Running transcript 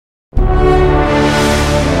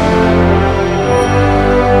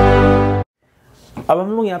अब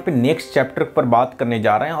हम लोग यहाँ पे नेक्स्ट चैप्टर पर बात करने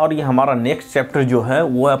जा रहे हैं और ये हमारा नेक्स्ट चैप्टर जो है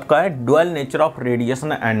वो आपका है dual nature of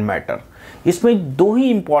radiation and matter. इसमें दो ही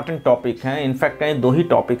इंपॉर्टेंट टॉपिक हैं, इनफैक्ट हैं दो ही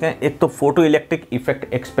टॉपिक हैं। एक तो फोटो इलेक्ट्रिक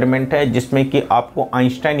इफेक्ट एक्सपेरिमेंट है जिसमें कि आपको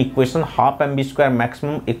Einstein equation half mv²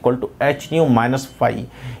 maximum equal to h nu minus phi,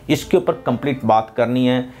 इसके ऊपर कंप्लीट बात करनी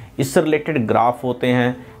है। इससे रिलेटेड ग्राफ होते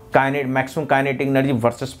हैं, maximum kinetic energy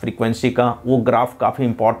versus frequency का, वो ग्राफ काफ़ी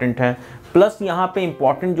इंपॉर्टेंट है। प्लस यहाँ पे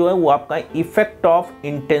इंपॉर्टेंट जो है वो आपका effect of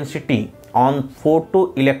intensity on photo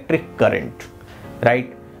electric current,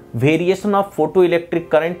 right, variation of photo electric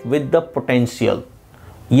current with the potential,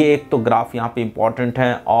 ये एक तो ग्राफ यहाँ पे इंपॉर्टेंट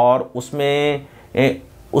है। और उसमें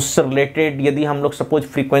उससे रिलेटेड यदि हम लोग सपोज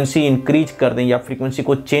फ्रीक्वेंसी इंक्रीज कर दें या फ्रीक्वेंसी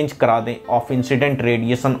को चेंज करा दें of incident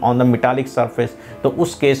radiation on the metallic surface, तो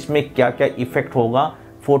उस केस में क्या क्या इफेक्ट होगा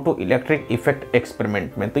फोटो इलेक्ट्रिक इफेक्ट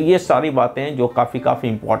एक्सपेरिमेंट में। तो ये सारी बातें हैं जो काफ़ी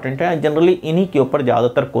इंपॉर्टेंट है, जनरली इन्हीं के ऊपर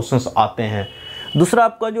ज़्यादातर क्वेश्चंस आते हैं। दूसरा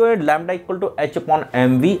आपका जो है lambda equal to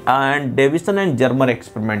h/mv and deviation and Germer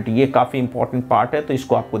experiment, ये काफ़ी इंपॉर्टेंट पार्ट है, तो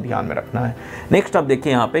इसको आपको ध्यान में रखना है। नेक्स्ट आप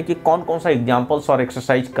देखिए यहाँ पे कि कौन कौन सा एग्जाम्पल्स और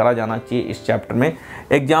एक्सरसाइज करा जाना चाहिए इस चैप्टर में।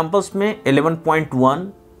 एग्जाम्पल्स में 11.1,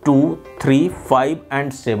 2, 3, 5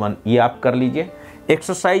 एंड 7 ये आप कर लीजिए।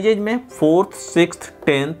 एक्सरसाइजेज में 4th, 6th,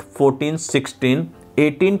 10th, 14, 16,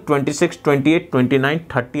 18, 26, 28, 29,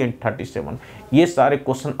 30 एंड 37, ये सारे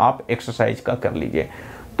क्वेश्चन आप एक्सरसाइज का कर लीजिए।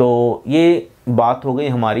 तो ये बात हो गई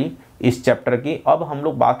हमारी इस चैप्टर की। अब हम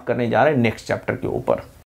लोग बात करने जा रहे हैं नेक्स्ट चैप्टर के ऊपर।